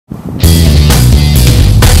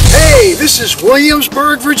This is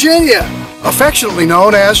Williamsburg, Virginia, affectionately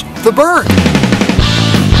known as the Burg.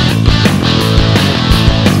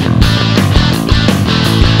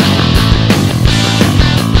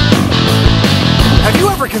 Have you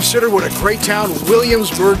ever considered what a great town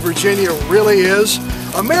Williamsburg, Virginia really is?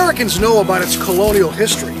 Americans know about its colonial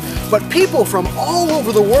history, but people from all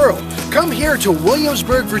over the world come here to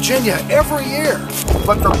Williamsburg, Virginia every year.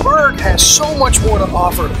 But the Burg has so much more to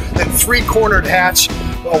offer than three-cornered hats,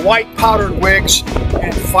 white powdered wigs,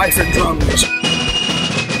 and fife and drum music.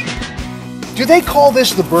 Do they call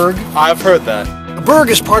this the Burg? I've heard that. The Burg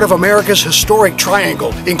is part of America's historic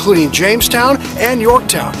triangle, including Jamestown and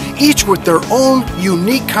Yorktown, each with their own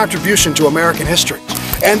unique contribution to American history.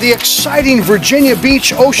 And the exciting Virginia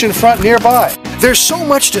Beach oceanfront nearby. There's so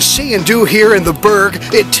much to see and do here in the Burg,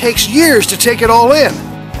 it takes years to take it all in.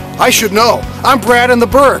 I should know. I'm Brad in the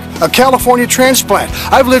Burg, a California transplant.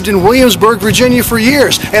 I've lived in Williamsburg, Virginia for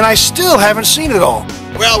years, and I still haven't seen it all.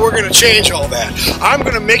 Well, we're going to change all that. I'm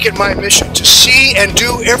going to make it my mission to see and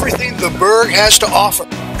do everything the Burg has to offer.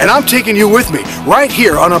 And I'm taking you with me right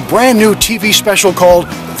here on a brand new TV special called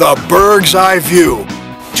The Burg's Eye View.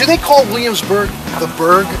 Do they call Williamsburg the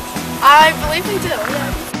Burg? I believe they do,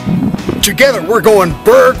 yeah. Together we're going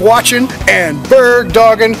Burg watching and Burg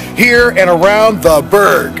dogging here and around the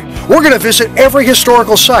Burg. We're going to visit every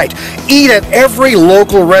historical site, eat at every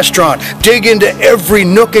local restaurant, dig into every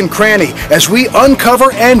nook and cranny as we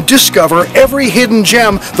uncover and discover every hidden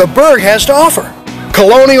gem the Burg has to offer.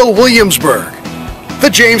 Colonial Williamsburg, the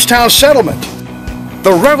Jamestown Settlement,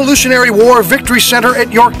 the Revolutionary War Victory Center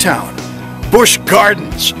at Yorktown, Busch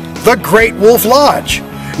Gardens, the Great Wolf Lodge,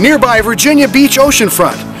 nearby Virginia Beach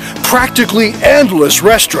oceanfront, practically endless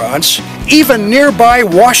restaurants, even nearby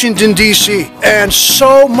Washington, D.C., and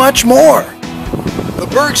so much more. The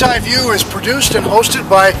Burg's Eye View is produced and hosted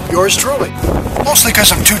by yours truly, mostly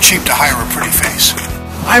because I'm too cheap to hire a pretty face.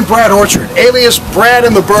 I'm Brad Orchard, alias Brad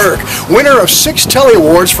in the Burg, winner of 6 Telly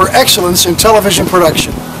Awards for excellence in television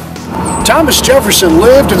production. Thomas Jefferson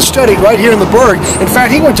lived and studied right here in the Burg. In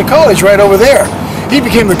fact, he went to college right over there. He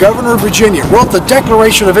became the governor of Virginia, wrote the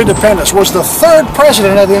Declaration of Independence, was the 3rd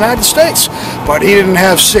president of the United States, but he didn't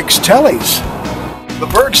have 6 Tellys. The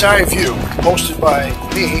Burg's Eye View, hosted by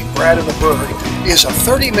me, Brad in the Burg, is a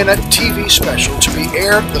 30-minute TV special to be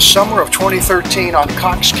aired the summer of 2013 on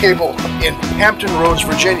Cox Cable in Hampton Roads,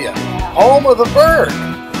 Virginia, home of the Burg.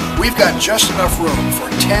 We've got just enough room for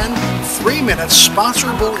 10 3-minute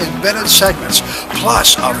sponsorable embedded segments,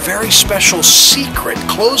 plus a very special secret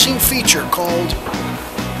closing feature called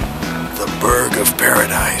The Burg of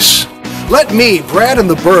Paradise. Let me, Brad in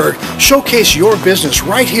the Burg, showcase your business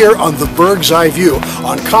right here on The Burg's Eye View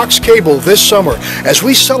on Cox Cable this summer as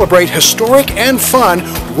we celebrate historic and fun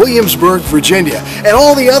Williamsburg, Virginia, and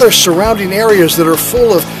all the other surrounding areas that are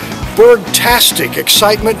full of Burg-tastic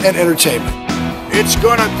excitement and entertainment. It's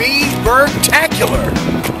gonna be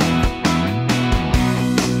Burg-tacular.